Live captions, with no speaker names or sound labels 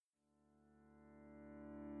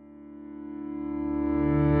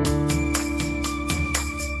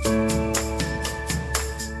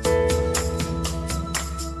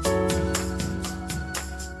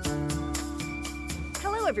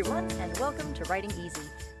welcome to Writing Easy,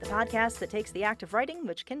 the podcast that takes the act of writing,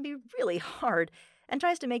 which can be really hard, and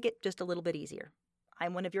tries to make it just a little bit easier.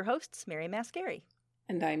 I'm one of your hosts, Mary Mascari.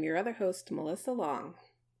 And I'm your other host, Melissa Long.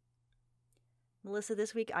 Melissa,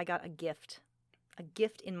 this week I got a gift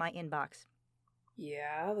in my inbox.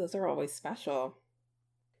 Yeah, those are always special.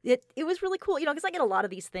 It was really cool, because I get a lot of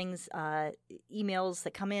these things, emails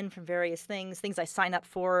that come in from various things I sign up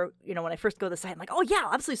for. When I first go to the site, I'm like, oh yeah,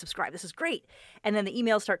 I'll absolutely subscribe. This is great. And then the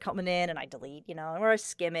emails start coming in and I delete, or I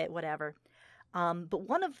skim it, whatever. But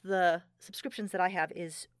one of the subscriptions that I have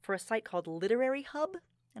is for a site called Literary Hub. I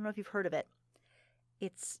don't know if you've heard of it.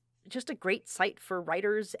 It's just a great site for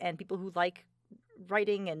writers and people who like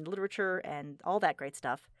writing and literature and all that great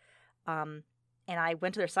stuff. And I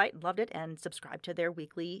went to their site and loved it and subscribed to their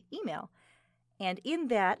weekly email. And in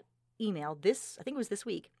that email, I think it was this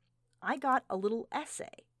week, I got a little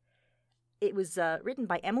essay. It was written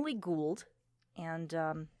by Emily Gould, and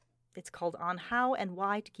it's called On How and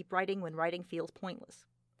Why to Keep Writing When Writing Feels Pointless.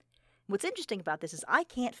 What's interesting about this is I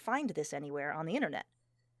can't find this anywhere on the internet.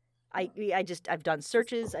 I've done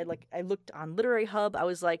searches. I looked on Literary Hub. I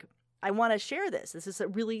was like, I want to share this. This is a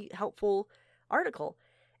really helpful article.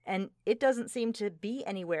 And it doesn't seem to be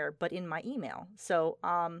anywhere but in my email. So,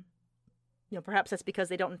 perhaps that's because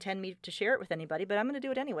they don't intend me to share it with anybody, but I'm going to do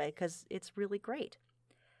it anyway because it's really great.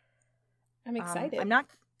 I'm excited.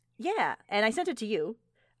 Yeah. And I sent it to you.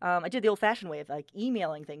 I did the old-fashioned way of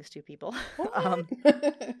emailing things to people.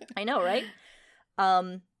 I know, right?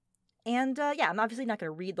 I'm obviously not going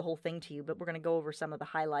to read the whole thing to you, but we're going to go over some of the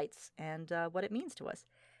highlights and what it means to us.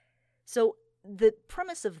 So the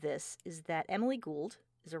premise of this is that Emily Gould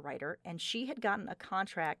is a writer, and she had gotten a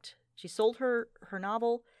contract. She sold her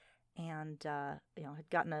novel and, had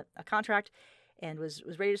gotten a contract and was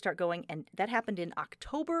ready to start going. And that happened in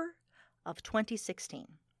October of 2016.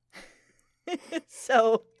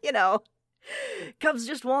 So, Cubs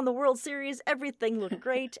just won the World Series. Everything looked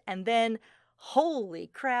great. And then, holy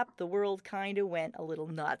crap, the world kind of went a little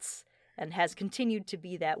nuts and has continued to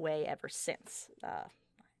be that way ever since.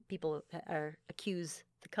 People accuse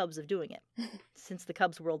the Cubs of doing it. Since the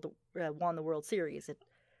Cubs won the World Series, it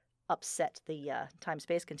upset the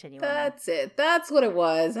time-space continuum. That's it. That's what it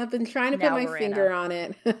was. I've been trying to put my finger on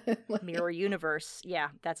it. Mirror universe. Yeah,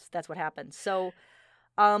 that's what happened. So,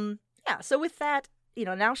 so with that,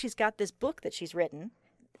 now she's got this book that she's written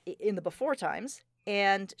in the before times,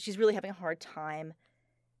 and she's really having a hard time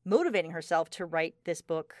motivating herself to write this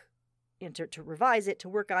book, to revise it, to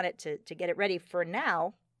work on it, to get it ready for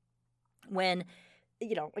now, when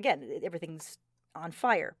again, everything's on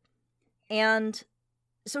fire. And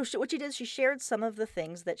so what she did is she shared some of the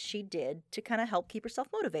things that she did to kind of help keep herself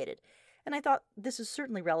motivated. And I thought this is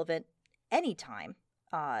certainly relevant anytime,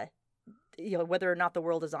 whether or not the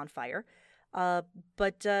world is on fire,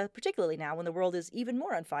 but particularly now when the world is even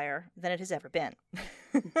more on fire than it has ever been.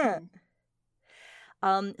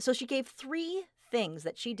 So she gave 3 things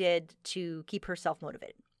that she did to keep herself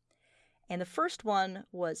motivated. And the first one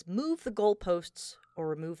was move the goalposts or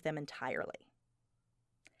remove them entirely.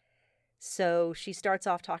 So she starts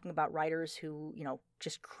off talking about writers who,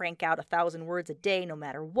 just crank out 1,000 words a day no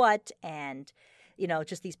matter what. And,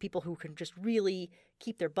 just these people who can just really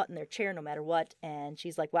keep their butt in their chair no matter what. And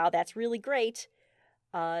she's like, wow, that's really great.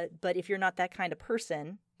 But if you're not that kind of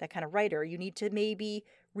person, that kind of writer, you need to maybe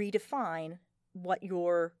redefine what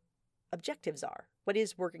your objectives are. What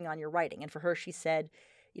is working on your writing? And for her, she said,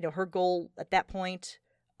 her goal at that point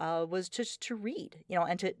was just to read,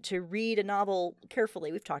 and to read a novel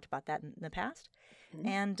carefully. We've talked about that in the past. Mm-hmm.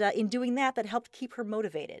 And in doing that helped keep her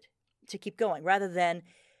motivated to keep going, rather than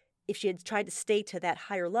if she had tried to stay to that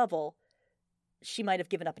higher level, she might have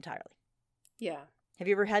given up entirely. Yeah. Have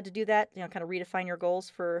you ever had to do that, kind of redefine your goals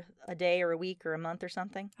for a day or a week or a month or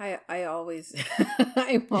something? I always,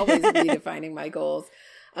 I'm always redefining my goals.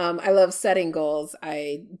 I love setting goals.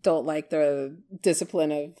 I don't like the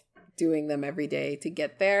discipline of doing them every day to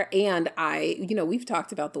get there. And we've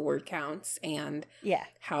talked about the word counts and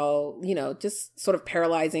how, just sort of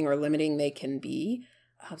paralyzing or limiting they can be.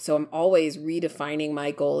 So I'm always redefining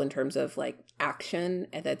my goal in terms of action,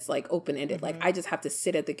 and that's open-ended. Mm-hmm. I just have to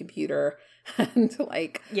sit at the computer and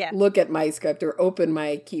look at my script or open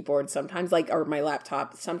my keyboard sometimes, or my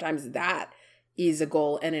laptop. Sometimes that is a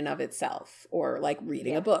goal in and of itself, or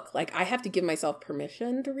reading a book. I have to give myself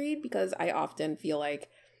permission to read because I often feel like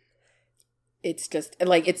it's just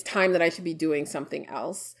it's time that I should be doing something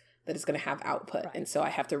else that is going to have output. Right. And so I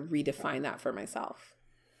have to redefine that for myself.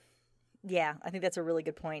 Yeah, I think that's a really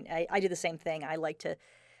good point. I do the same thing. I like to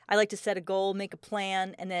set a goal, make a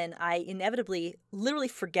plan, and then I inevitably literally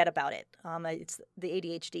forget about it. It's the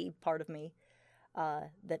ADHD part of me.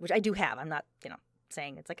 that which I do have. I'm not,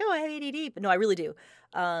 saying it's like, oh, I have ADD, but no, I really do.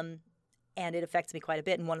 And it affects me quite a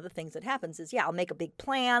bit. And one of the things that happens is, I'll make a big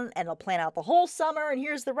plan and I'll plan out the whole summer and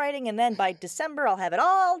here's the writing. And then by December, I'll have it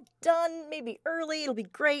all done, maybe early. It'll be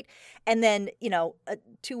great. And then,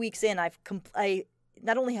 2 weeks in, I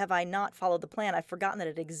not only have I not followed the plan, I've forgotten that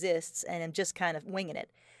it exists and I'm just kind of winging it.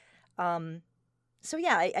 So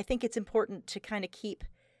yeah, I think it's important to kind of keep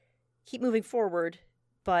moving forward,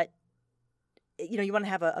 but you want to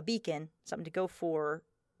have a beacon, something to go for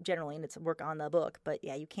generally, and it's work on the book. But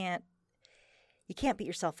yeah, you can't beat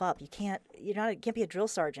yourself up. You can't be a drill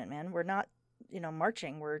sergeant, man. We're not,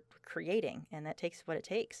 marching, we're creating, and that takes what it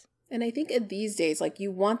takes. And I think in these days, like,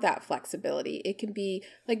 you want that flexibility. It can be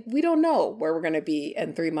like, we don't know where we're going to be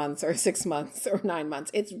in 3 months or 6 months or 9 months.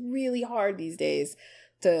 It's really hard these days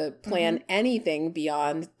to plan anything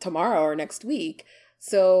beyond tomorrow or next week.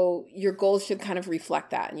 So your goals should kind of reflect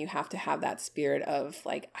that. And you have to have that spirit of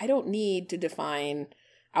like, I don't need to define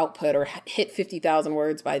output or hit 50,000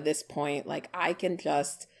 words by this point. Like, I can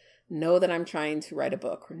just know that I'm trying to write a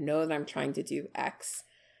book or know that I'm trying to do X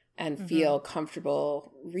and feel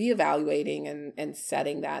comfortable reevaluating and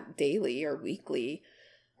setting that daily or weekly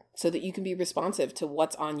so that you can be responsive to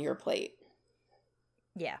what's on your plate.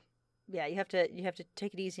 Yeah. Yeah, you have to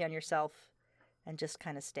take it easy on yourself and just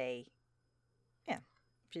kind of stay,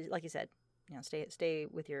 like you said, stay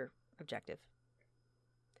with your objective.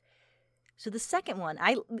 So the second one,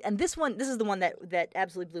 this is the one that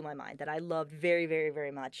absolutely blew my mind, that I loved very, very,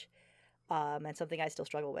 very much, and something I still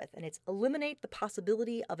struggle with, and it's eliminate the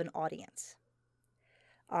possibility of an audience.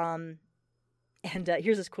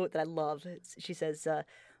 Here's this quote that I love. She says,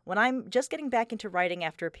 when I'm just getting back into writing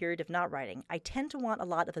after a period of not writing, I tend to want a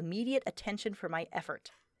lot of immediate attention for my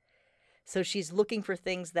effort. So she's looking for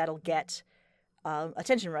things that'll get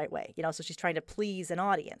attention right away, so she's trying to please an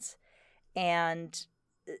audience. And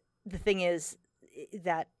the thing is,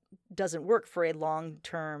 that doesn't work for a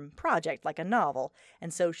long-term project like a novel.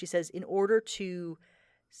 And so she says, to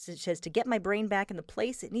get my brain back in the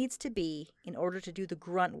place it needs to be in order to do the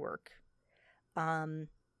grunt work,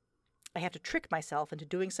 I have to trick myself into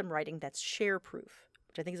doing some writing that's share-proof,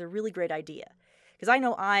 which I think is a really great idea. Because I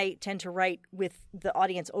know I tend to write with the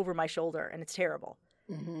audience over my shoulder, and it's terrible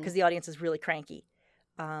because the audience is really cranky.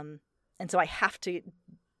 And so I have to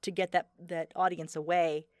get that audience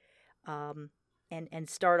away and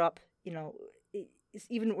start up,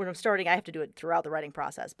 even when I'm starting, I have to do it throughout the writing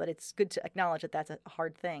process, but it's good to acknowledge that that's a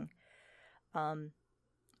hard thing.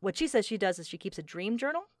 What she says she does is she keeps a dream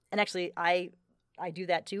journal. And actually, I do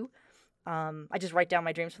that too. I just write down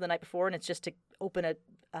my dreams for the night before, and it's just to open a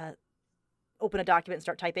document and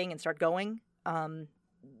start typing and start going.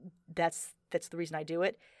 That's the reason I do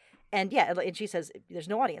it. And yeah, and she says, there's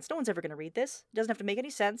no audience. No one's ever going to read this. It doesn't have to make any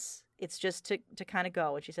sense. It's just to kind of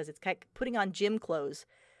go. And she says it's kind of putting on gym clothes.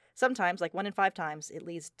 Sometimes, like 1 in 5 times, it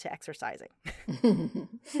leads to exercising.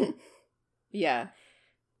 Yeah.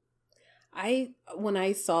 When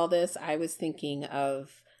I saw this, I was thinking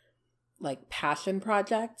of like passion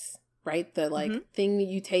projects, right? The thing that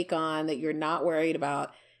you take on that you're not worried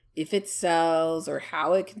about if it sells or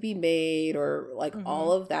how it can be made or like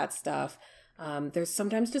all of that stuff. There's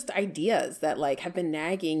sometimes just ideas that like have been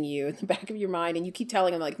nagging you in the back of your mind, and you keep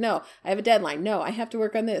telling them like, no, I have a deadline. No, I have to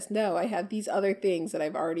work on this. No, I have these other things that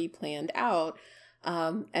I've already planned out.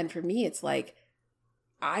 And for me, it's like,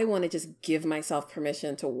 I want to just give myself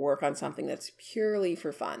permission to work on something that's purely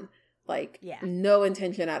for fun. Like, no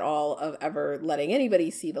intention at all of ever letting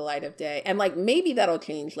anybody see the light of day. And like, maybe that'll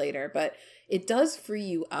change later, but it does free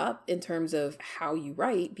you up in terms of how you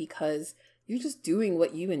write, because you're just doing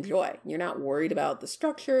what you enjoy. You're not worried about the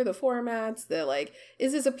structure, the formats, the like,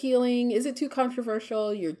 is this appealing? Is it too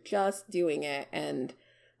controversial? You're just doing it and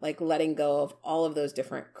like letting go of all of those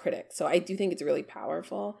different critics. So I do think it's really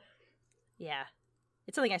powerful. Yeah.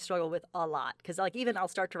 It's something I struggle with a lot, because like even I'll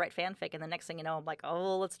start to write fanfic, and the next thing you know, I'm like,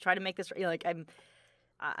 oh, let's try to make this.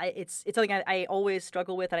 It's something I always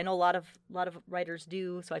struggle with, and I know a lot of writers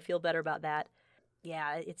do, so I feel better about that.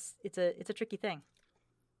 Yeah, it's a tricky thing.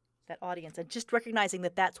 That audience, and just recognizing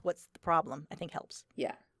that that's what's the problem, I think helps.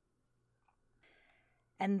 Yeah.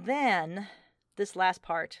 And then this last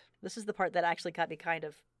part, this is the part that actually got me kind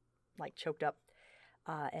of like choked up,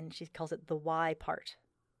 and she calls it the why part.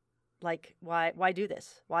 Like, why do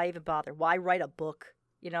this? Why even bother? Why write a book,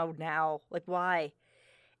 now? Like, why?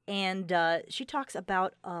 And she talks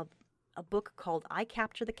about a book called I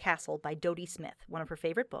Capture the Castle by Dodie Smith, one of her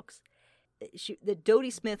favorite books. Dodie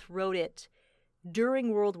Smith wrote it during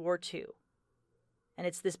World War II. And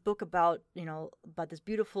it's this book about this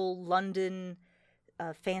beautiful London,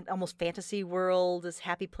 almost fantasy world, this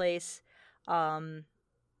happy place. and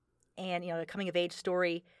a coming of age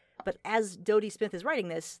story. But as Dodie Smith is writing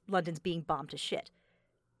this, London's being bombed to shit.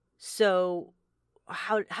 So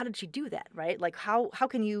how did she do that, right? Like how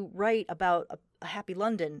can you write about a happy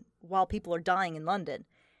London while people are dying in London?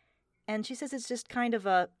 And she says it's just kind of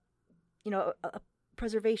a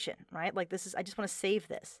preservation, right? Like I just want to save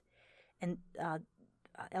this. And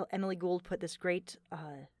Emily Gould put this great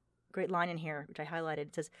line in here, which I highlighted.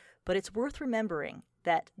 It says, "But it's worth remembering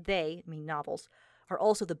that they, I mean novels, are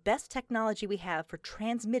also the best technology we have for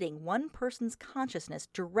transmitting one person's consciousness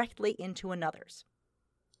directly into another's."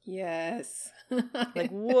 Yes. Like,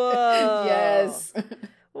 whoa. Yes.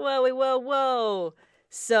 Whoa.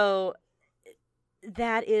 So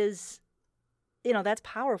that is, that's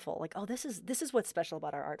powerful. Like, oh, this is what's special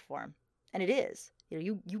about our art form. And it is.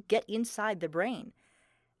 You get inside the brain.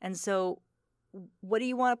 And so what do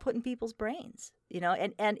you want to put in people's brains?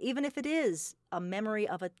 And even if it is a memory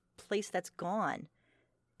of a place that's gone,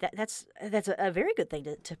 that's a very good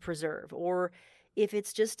thing to preserve. Or if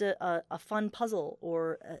it's just a fun puzzle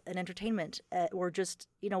or an entertainment or just,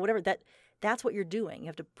 whatever, that's what you're doing. You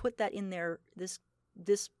have to put that in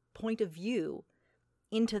this point of view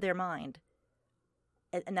into their mind.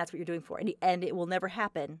 And that's what you're doing for. And it will never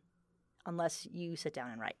happen unless you sit down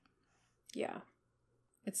and write. Yeah.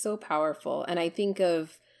 It's so powerful. And I think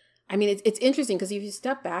it's interesting because if you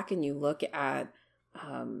step back and you look at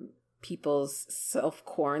people's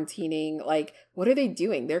self-quarantining, like, what are they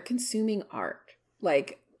doing? They're consuming art.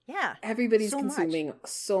 Like, yeah, everybody's consuming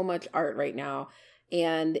so much art right now.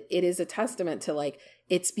 And it is a testament to, like,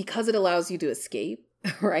 it's because it allows you to escape,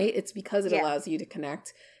 right? It's because it allows you to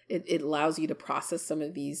connect. It allows you to process some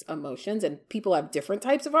of these emotions. And people have different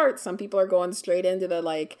types of art. Some people are going straight into the,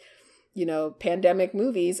 like, pandemic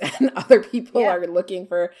movies, and other people are looking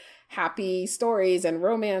for happy stories and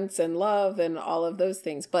romance and love and all of those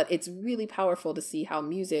things. But it's really powerful to see how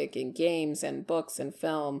music and games and books and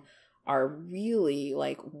film are really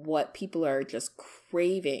like what people are just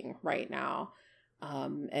craving right now,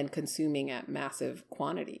 and consuming at massive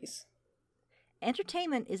quantities.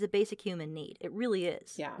 Entertainment is a basic human need. It really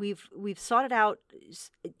is. Yeah. We've sought it out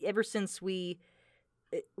ever since we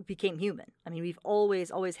became human. I mean, we've always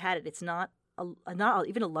had it. It's not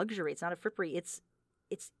even a luxury. It's not a frippery. It's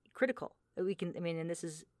critical. And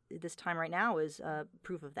this time right now is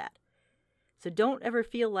proof of that. So don't ever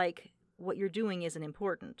feel like what you're doing isn't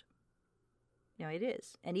important. It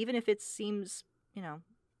is. And even if it seems,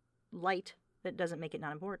 light, that doesn't make it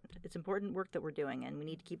not important. It's important work that we're doing, and we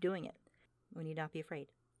need to keep doing it. We need not be afraid.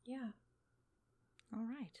 Yeah. All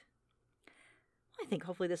right. I think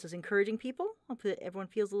hopefully this is encouraging people. Hopefully everyone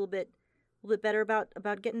feels a little bit better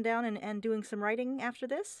about getting down and doing some writing after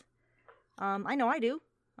this. I know I do.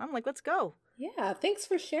 I'm like, let's go. Yeah, thanks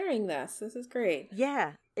for sharing this. This is great.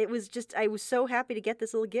 Yeah, it was just, I was so happy to get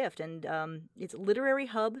this little gift. And it's Literary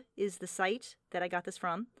Hub is the site that I got this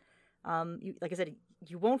from. Like I said,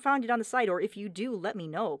 you won't find it on the site, or if you do, let me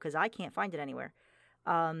know, because I can't find it anywhere.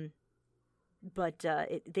 But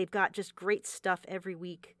they've got just great stuff every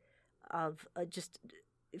week of just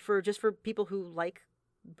for people who like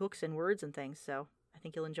books and words and things. So I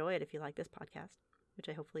think you'll enjoy it if you like this podcast, which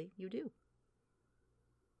I hopefully you do.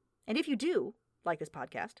 And if you do like this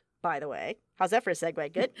podcast, by the way, how's that for a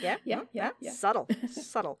segue? Good? Yeah. Subtle.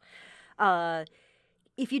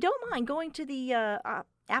 If you don't mind going to the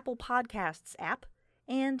Apple Podcasts app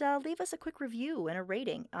and leave us a quick review and a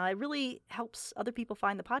rating. It really helps other people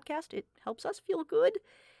find the podcast. It helps us feel good.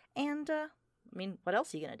 And, what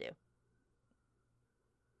else are you going to do?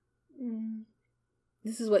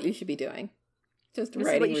 This is what you should be doing. Just this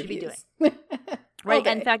writing is what you reviews. should be doing. Right.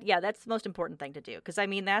 Okay. In fact, that's the most important thing to do. Because,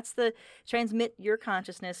 that's the transmit your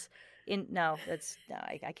consciousness in. No,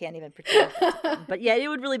 I can't even pretend. But yeah, it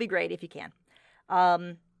would really be great if you can.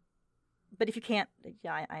 But if you can't,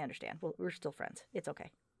 yeah, I understand. We're still friends. It's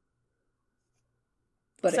okay.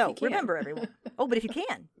 But so if you can. Remember, everyone. Oh, but if you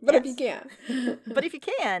can. But yes. if you can. But if you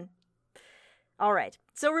can. All right.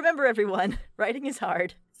 So remember, everyone, writing is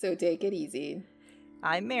hard. So take it easy.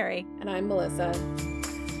 I'm Mary. And I'm Melissa.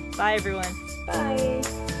 Bye, everyone. Bye.